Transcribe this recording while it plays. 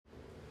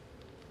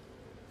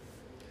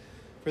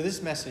For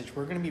this message,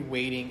 we're going to be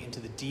wading into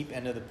the deep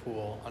end of the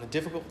pool on a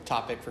difficult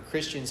topic for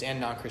Christians and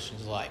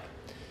non-Christians alike.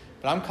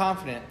 But I'm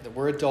confident that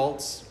we're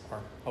adults,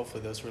 or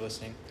hopefully those who are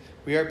listening,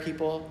 we are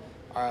people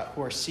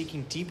who are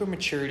seeking deeper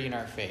maturity in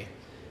our faith.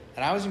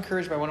 And I was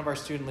encouraged by one of our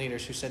student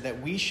leaders who said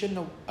that we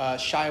shouldn't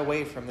shy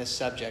away from this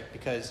subject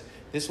because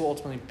this will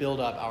ultimately build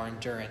up our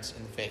endurance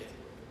in the faith.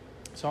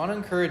 So I want to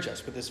encourage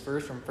us with this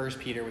verse from 1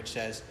 Peter, which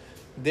says,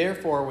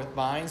 "Therefore, with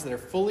minds that are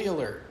fully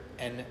alert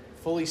and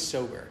fully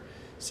sober,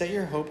 set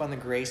your hope on the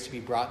grace to be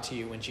brought to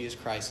you when Jesus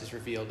Christ is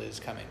revealed at his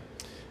coming."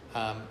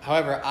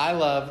 However, I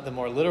love the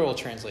more literal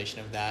translation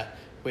of that,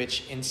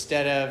 which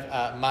instead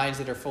of minds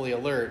that are fully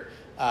alert,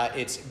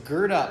 it's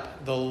gird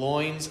up the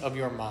loins of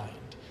your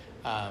mind.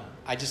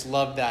 I just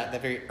love that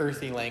very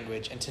earthy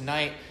language. And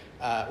tonight,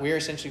 we are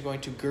essentially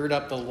going to gird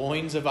up the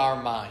loins of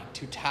our mind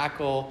to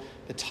tackle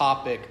the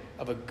topic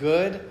of a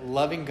good,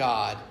 loving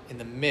God in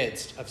the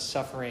midst of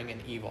suffering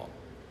and evil.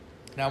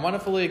 Now, I want to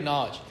fully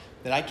acknowledge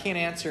that I can't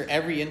answer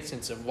every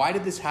instance of why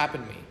did this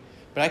happen to me,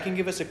 but I can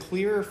give us a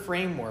clearer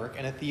framework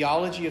and a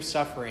theology of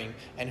suffering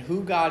and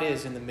who God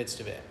is in the midst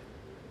of it.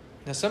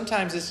 Now,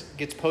 sometimes this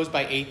gets posed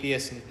by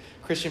atheists and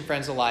Christian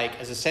friends alike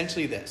as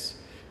essentially this: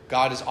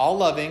 God is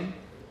all-loving,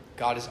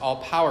 God is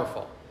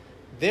all-powerful.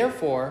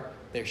 Therefore,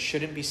 there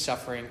shouldn't be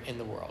suffering in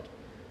the world.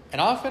 And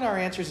often our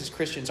answers as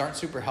Christians aren't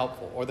super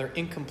helpful, or they're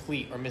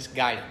incomplete or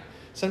misguided.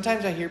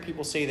 Sometimes I hear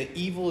people say that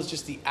evil is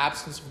just the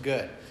absence of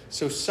good.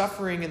 So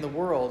suffering in the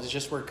world is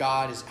just where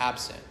God is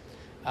absent.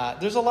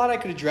 There's a lot I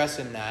could address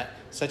in that,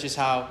 such as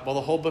how,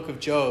 the whole book of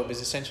Job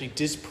is essentially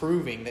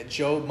disproving that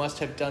Job must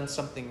have done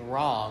something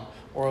wrong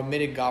or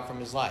omitted God from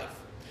his life.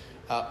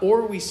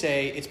 Or we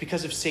say it's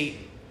because of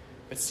Satan.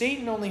 But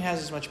Satan only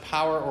has as much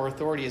power or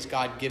authority as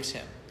God gives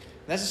him.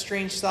 And that's a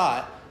strange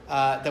thought,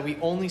 that we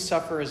only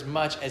suffer as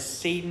much as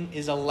Satan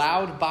is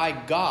allowed by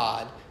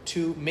God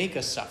to make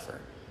us suffer.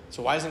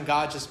 So why doesn't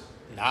God just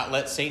not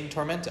let Satan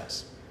torment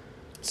us?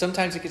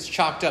 Sometimes it gets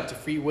chalked up to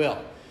free will.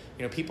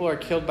 People are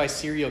killed by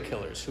serial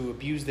killers who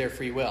abuse their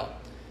free will.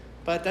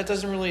 But that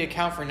doesn't really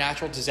account for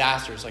natural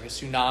disasters like a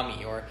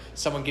tsunami or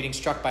someone getting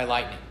struck by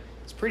lightning.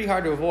 It's pretty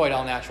hard to avoid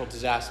all natural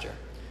disaster.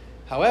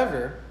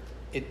 However,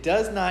 it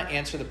does not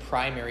answer the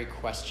primary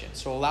question.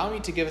 So allow me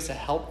to give us a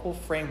helpful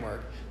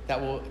framework that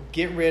will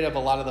get rid of a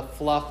lot of the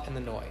fluff and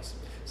the noise.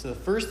 So the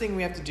first thing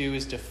we have to do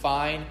is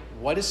define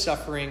what is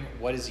suffering,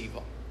 what is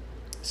evil.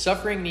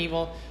 Suffering and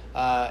evil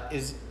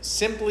is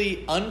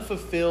simply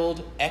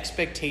unfulfilled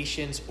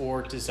expectations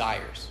or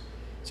desires.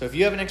 So if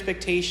you have an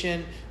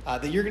expectation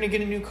that you're going to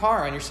get a new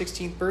car on your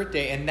 16th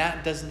birthday and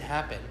that doesn't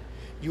happen,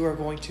 you are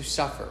going to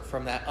suffer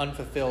from that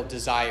unfulfilled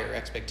desire or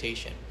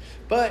expectation.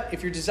 But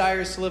if your desire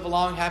is to live a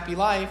long, happy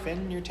life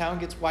and your town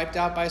gets wiped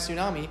out by a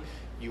tsunami,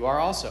 you are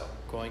also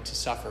going to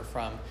suffer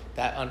from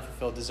that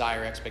unfulfilled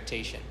desire or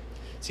expectation.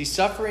 See,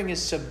 suffering is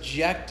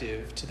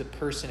subjective to the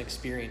person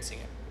experiencing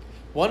it.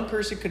 One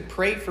person could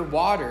pray for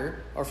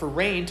water or for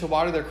rain to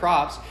water their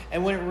crops,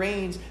 and when it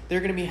rains, they're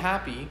going to be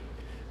happy.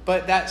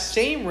 But that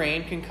same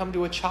rain can come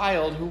to a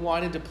child who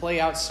wanted to play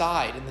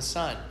outside in the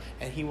sun,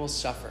 and he will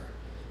suffer.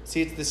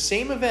 See, it's the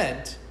same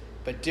event,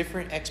 but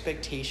different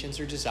expectations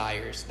or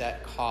desires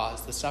that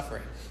cause the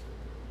suffering.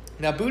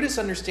 Now, Buddhists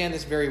understand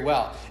this very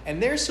well,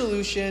 and their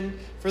solution,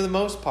 for the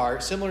most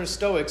part, similar to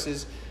Stoics,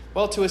 is,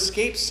 to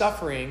escape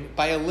suffering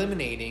by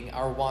eliminating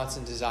our wants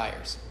and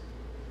desires.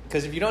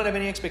 Because if you don't have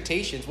any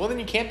expectations, then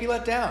you can't be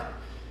let down.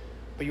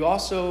 But you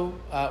also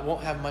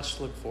won't have much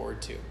to look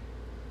forward to.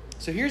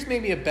 So here's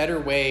maybe a better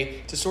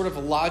way to sort of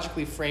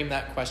logically frame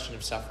that question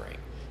of suffering.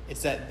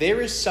 It's that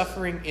there is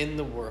suffering in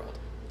the world.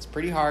 It's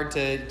pretty hard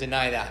to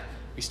deny that.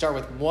 We start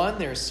with 1,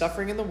 there is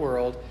suffering in the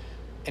world.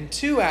 And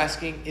 2,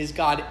 asking, is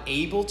God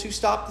able to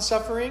stop the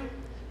suffering?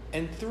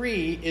 And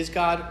 3, is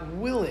God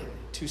willing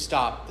to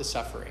stop the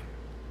suffering?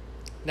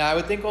 Now, I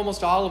would think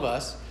almost all of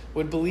us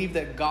would believe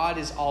that God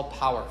is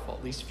all-powerful,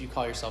 at least if you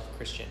call yourself a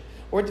Christian.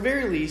 Or at the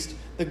very least,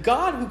 the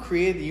God who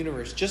created the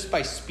universe just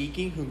by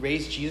speaking, who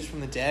raised Jesus from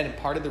the dead and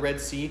parted the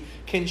Red Sea,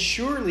 can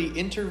surely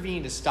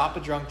intervene to stop a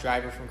drunk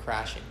driver from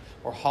crashing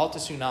or halt a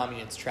tsunami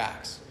in its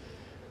tracks.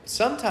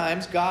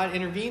 Sometimes God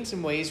intervenes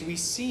in ways we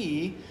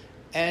see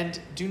and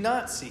do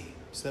not see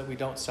so that we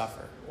don't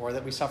suffer or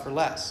that we suffer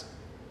less.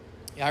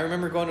 I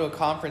remember going to a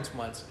conference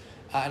once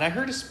and I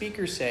heard a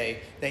speaker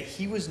say that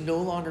he was no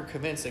longer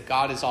convinced that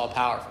God is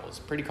all-powerful. It's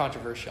pretty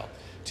controversial.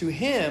 To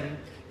him,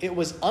 it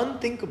was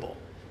unthinkable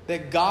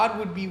that God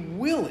would be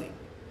willing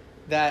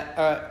that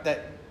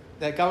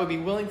God would be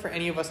willing for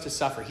any of us to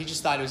suffer. He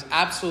just thought it was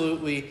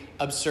absolutely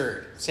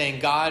absurd, saying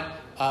God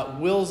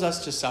wills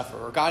us to suffer,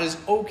 or God is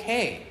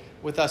okay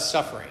with us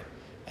suffering.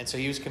 And so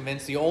he was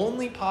convinced the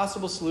only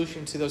possible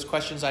solution to those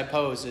questions I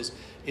pose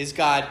is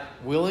God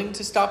willing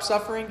to stop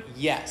suffering?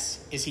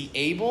 Yes. Is he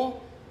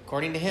able?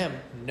 According to him,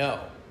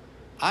 no.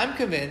 I'm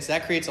convinced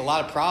that creates a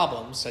lot of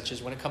problems, such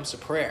as when it comes to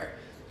prayer.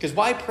 Because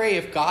why pray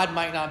if God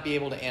might not be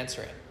able to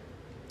answer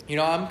it?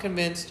 I'm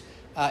convinced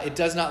it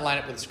does not line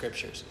up with the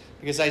scriptures.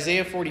 Because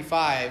Isaiah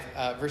 45,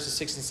 verses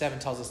 6 and 7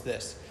 tells us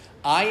this: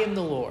 I am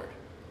the Lord,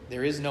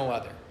 there is no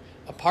other.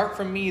 Apart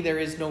from me, there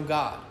is no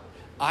God.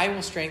 I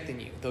will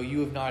strengthen you, though you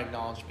have not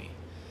acknowledged me,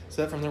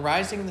 so that from the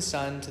rising of the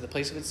sun to the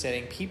place of its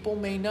setting, people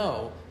may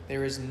know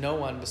there is no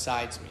one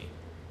besides me.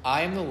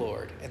 I am the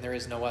Lord, and there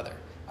is no other.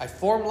 I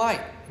form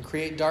light and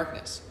create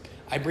darkness.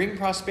 I bring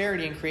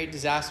prosperity and create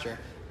disaster.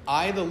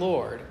 I, the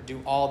Lord,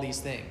 do all these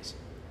things.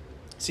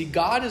 See,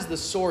 God is the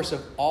source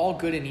of all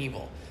good and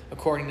evil,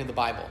 according to the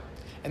Bible.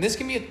 And this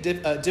can be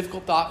a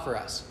difficult thought for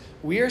us.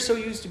 We are so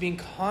used to being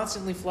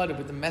constantly flooded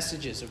with the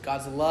messages of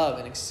God's love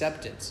and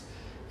acceptance.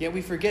 Yet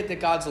we forget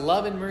that God's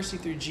love and mercy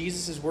through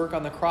Jesus' work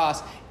on the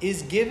cross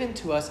is given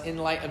to us in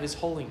light of his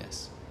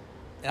holiness.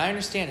 And I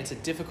understand it's a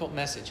difficult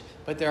message,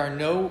 but there are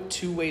no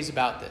two ways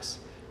about this.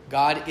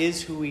 God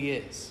is who he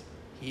is.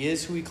 He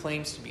is who he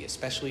claims to be,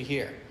 especially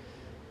here.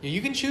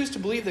 You can choose to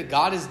believe that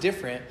God is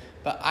different,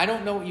 but I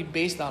don't know what you'd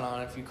base that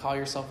on if you call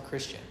yourself a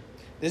Christian.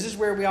 This is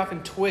where we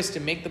often twist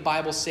and make the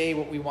Bible say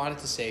what we want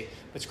it to say.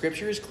 But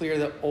Scripture is clear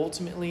that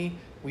ultimately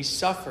we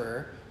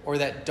suffer, or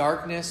that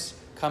darkness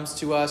comes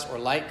to us or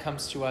light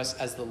comes to us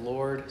as the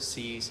Lord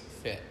sees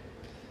fit.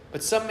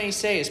 But some may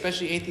say,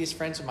 especially atheist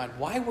friends of mine,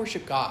 why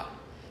worship God?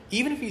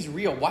 Even if he's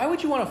real, why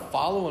would you want to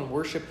follow and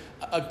worship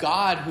a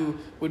God who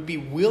would be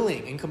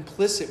willing and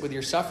complicit with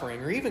your suffering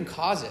or even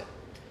cause it?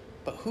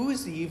 But who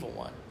is the evil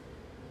one?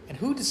 And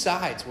who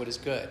decides what is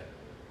good?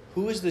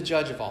 Who is the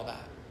judge of all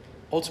that?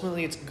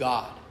 Ultimately, it's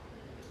God.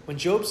 When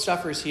Job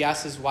suffers, he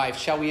asks his wife,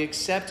 shall we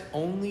accept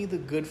only the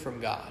good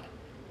from God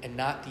and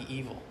not the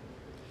evil?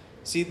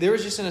 See, there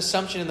is just an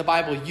assumption in the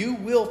Bible. You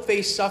will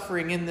face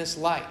suffering in this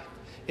life.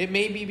 It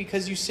may be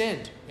because you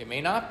sinned. It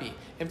may not be.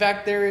 In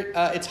fact,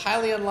 it's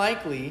highly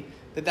unlikely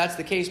that that's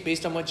the case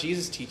based on what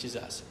Jesus teaches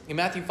us. In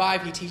Matthew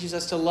 5, he teaches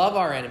us to love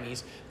our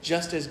enemies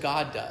just as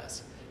God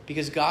does,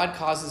 because God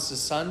causes the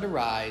sun to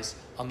rise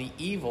on the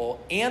evil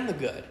and the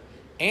good,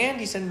 and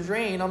he sends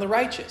rain on the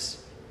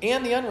righteous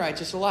and the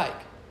unrighteous alike.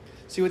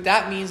 See, what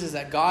that means is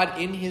that God,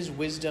 in his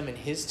wisdom and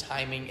his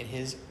timing and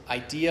his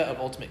idea of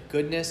ultimate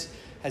goodness,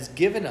 has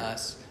given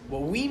us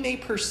what we may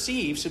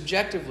perceive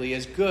subjectively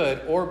as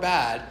good or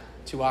bad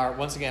to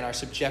our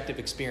subjective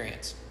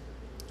experience.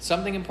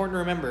 Something important to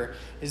remember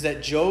is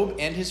that Job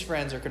and his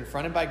friends are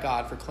confronted by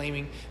God for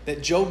claiming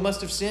that Job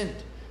must have sinned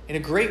in a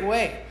great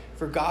way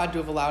for God to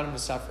have allowed him to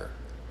suffer.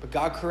 But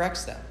God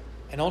corrects them.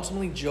 And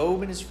ultimately,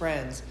 Job and his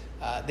friends,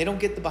 they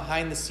don't get the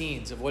behind the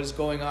scenes of what is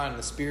going on in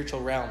the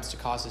spiritual realms to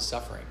cause his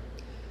suffering.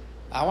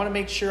 I want to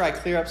make sure I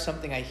clear up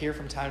something I hear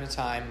from time to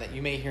time that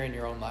you may hear in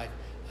your own life.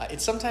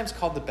 It's sometimes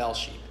called the bell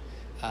sheep.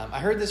 I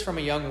heard this from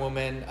a young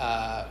woman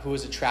who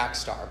was a track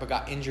star but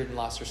got injured and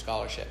lost her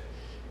scholarship.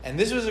 And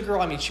this was a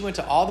girl, she went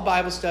to all the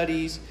Bible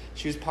studies.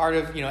 She was part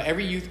of,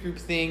 every youth group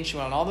thing. She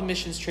went on all the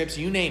missions trips,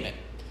 you name it.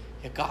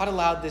 Yet God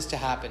allowed this to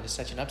happen to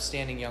such an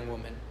upstanding young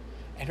woman.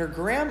 And her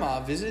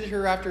grandma visited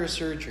her after a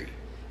surgery.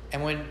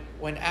 And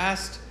when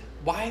asked,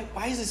 why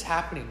is this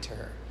happening to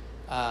her?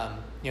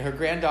 Her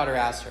granddaughter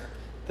asked her.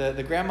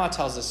 The grandma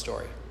tells this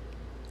story.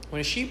 When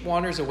a sheep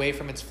wanders away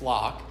from its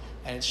flock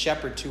and its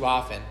shepherd too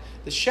often,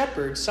 the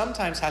shepherd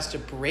sometimes has to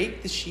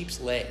break the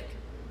sheep's leg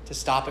to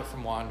stop it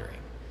from wandering.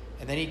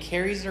 And then he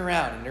carries it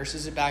around and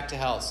nurses it back to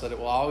health so that it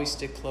will always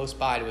stick close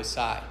by to his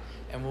side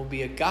and will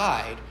be a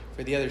guide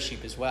for the other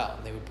sheep as well.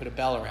 And they would put a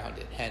bell around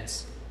it,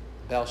 hence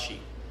the bell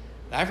sheep.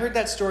 And I've heard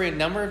that story a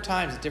number of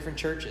times at different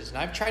churches. And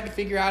I've tried to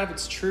figure out if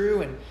it's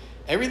true. And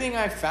everything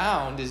I've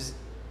found is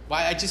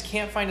why I just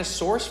can't find a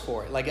source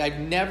for it. I've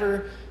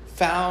never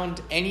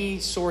found any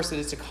source that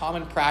it's a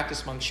common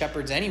practice among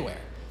shepherds anywhere.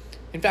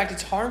 In fact,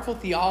 it's harmful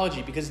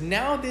theology because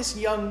now this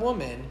young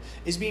woman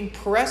is being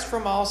pressed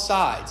from all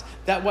sides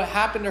that what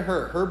happened to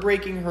her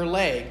breaking her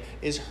leg,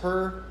 is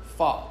her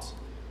fault.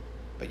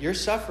 But your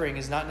suffering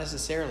is not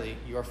necessarily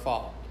your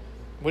fault.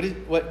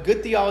 What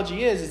good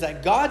theology is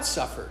that God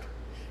suffered.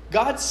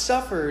 God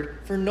suffered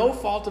for no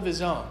fault of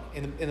his own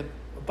in the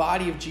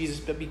body of Jesus,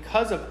 but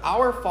because of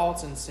our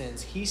faults and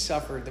sins, he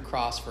suffered the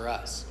cross for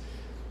us.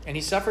 And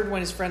he suffered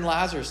when his friend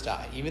Lazarus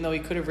died, even though he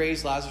could have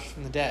raised Lazarus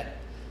from the dead.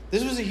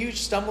 This was a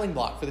huge stumbling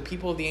block for the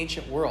people of the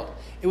ancient world.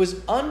 It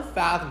was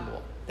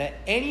unfathomable that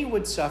any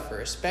would suffer,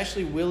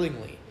 especially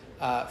willingly,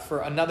 for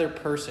another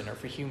person or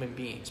for human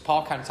beings.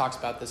 Paul kind of talks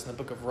about this in the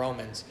book of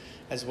Romans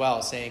as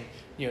well, saying,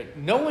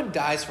 no one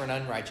dies for an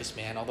unrighteous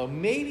man, although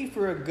maybe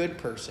for a good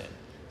person,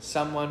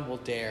 someone will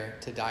dare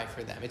to die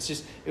for them.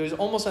 It was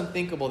almost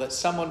unthinkable that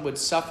someone would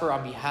suffer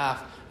on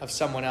behalf of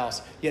someone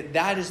else. Yet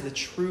that is the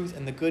truth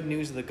and the good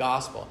news of the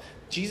gospel.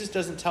 Jesus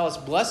doesn't tell us,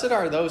 blessed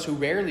are those who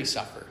rarely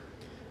suffer,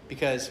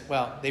 because,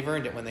 they've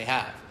earned it when they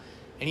have.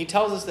 And he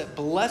tells us that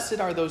blessed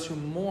are those who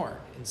mourn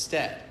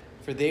instead,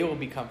 for they will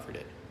be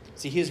comforted.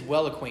 See, he is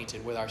well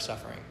acquainted with our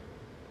suffering.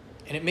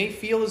 And it may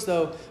feel as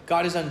though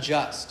God is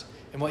unjust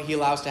in what he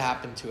allows to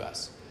happen to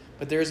us.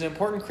 But there is an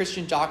important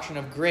Christian doctrine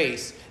of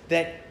grace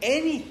that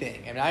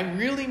anything, and I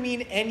really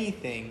mean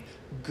anything,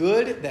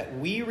 good that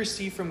we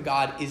receive from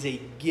God is a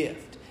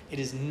gift. It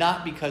is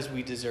not because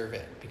we deserve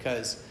it.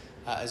 Because,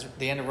 as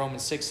the end of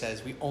Romans 6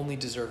 says, we only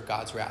deserve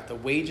God's wrath. The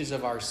wages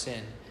of our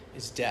sin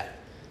is death.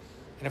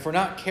 And if we're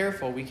not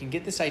careful, we can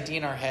get this idea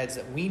in our heads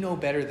that we know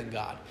better than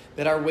God,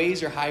 that our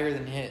ways are higher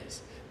than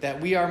his, that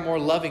we are more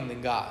loving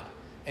than God.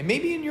 And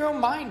maybe in your own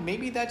mind,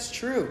 maybe that's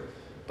true.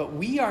 But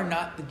we are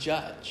not the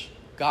judge.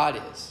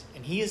 God is.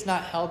 And he is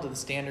not held to the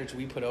standards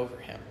we put over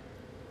him.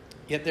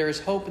 Yet there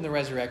is hope in the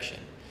resurrection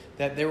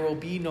that there will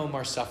be no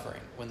more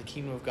suffering when the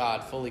kingdom of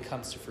God fully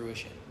comes to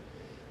fruition.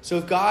 So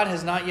if God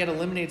has not yet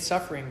eliminated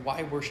suffering,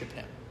 why worship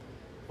him?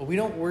 Well, we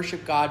don't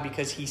worship God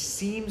because he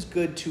seems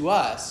good to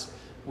us.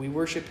 We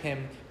worship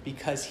him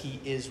because he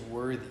is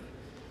worthy.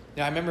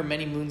 Now, I remember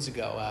many moons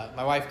ago,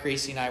 my wife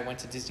Gracie and I went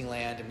to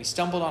Disneyland, and we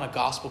stumbled on a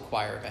gospel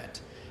choir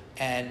event.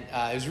 And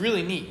it was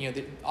really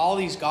neat. All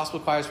these gospel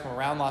choirs from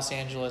around Los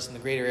Angeles and the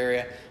greater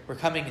area were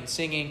coming and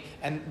singing.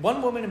 And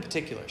one woman in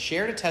particular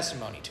shared a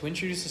testimony to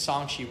introduce a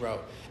song she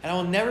wrote. And I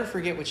will never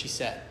forget what she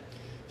said.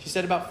 She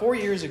said, about 4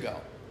 years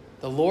ago,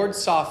 the Lord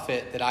saw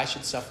fit that I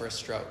should suffer a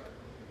stroke.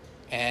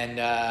 And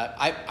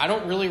I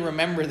don't really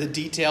remember the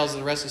details of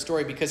the rest of the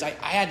story because I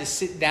had to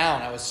sit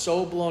down. I was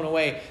so blown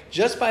away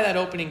just by that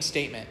opening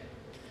statement.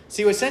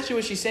 See, essentially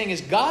what she's saying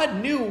is God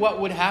knew what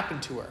would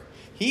happen to her.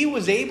 He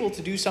was able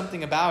to do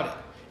something about it.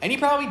 And he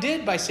probably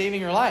did by saving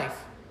her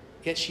life.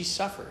 Yet she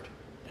suffered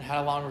and had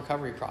a long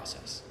recovery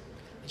process.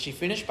 And she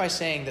finished by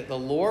saying that the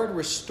Lord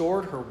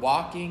restored her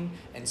walking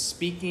and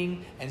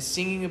speaking and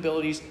singing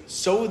abilities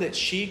so that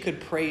she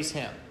could praise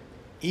him.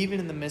 Even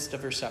in the midst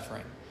of her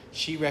suffering,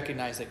 she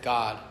recognized that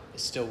God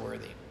is still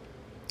worthy.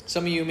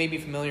 Some of you may be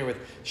familiar with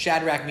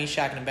Shadrach,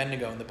 Meshach, and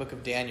Abednego in the book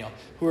of Daniel,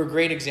 who are a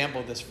great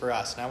example of this for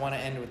us. And I want to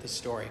end with this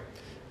story.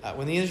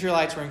 When the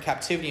Israelites were in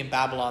captivity in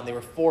Babylon, they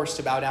were forced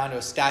to bow down to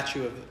a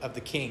statue of the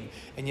king.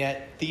 And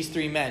yet these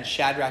three men,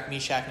 Shadrach,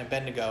 Meshach, and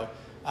Abednego,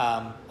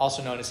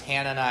 also known as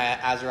Hananiah,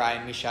 Azariah,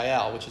 and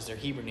Mishael, which is their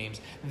Hebrew names,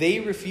 they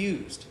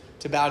refused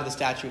to bow to the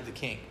statue of the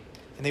king.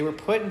 And they were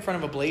put in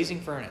front of a blazing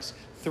furnace,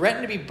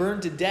 threatened to be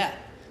burned to death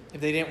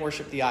if they didn't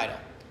worship the idol.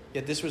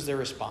 Yet this was their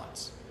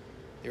response.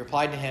 They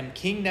replied to him,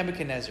 King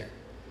Nebuchadnezzar,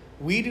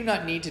 we do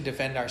not need to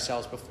defend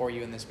ourselves before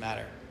you in this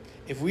matter.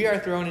 If we are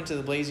thrown into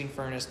the blazing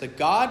furnace, the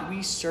God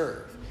we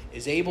serve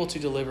is able to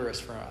deliver us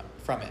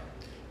from it.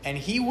 And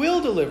he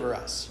will deliver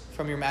us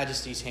from your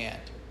majesty's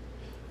hand.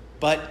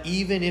 But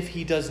even if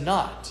he does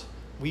not,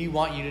 we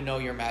want you to know,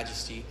 your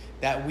majesty,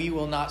 that we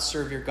will not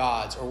serve your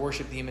gods or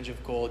worship the image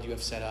of gold you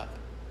have set up.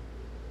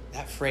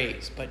 That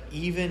phrase, but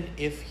even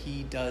if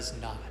he does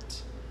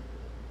not,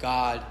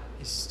 God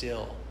is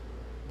still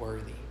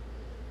worthy.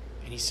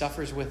 And he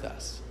suffers with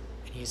us.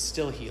 And he is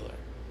still healer.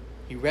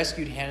 He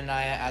rescued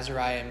Hananiah,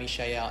 Azariah, and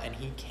Mishael, and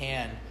he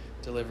can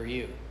deliver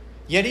you.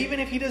 Yet even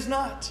if he does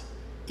not,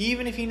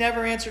 even if he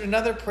never answered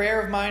another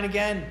prayer of mine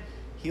again,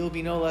 he will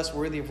be no less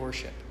worthy of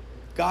worship.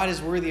 God is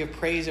worthy of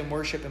praise and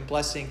worship and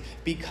blessing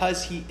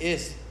because he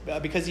exists,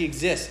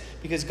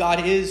 because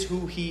God is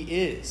who he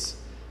is.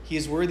 He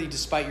is worthy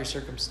despite your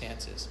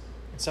circumstances.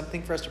 And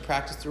something for us to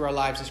practice through our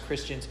lives as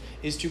Christians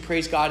is to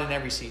praise God in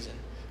every season,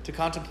 to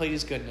contemplate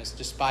his goodness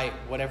despite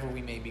whatever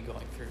we may be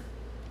going through.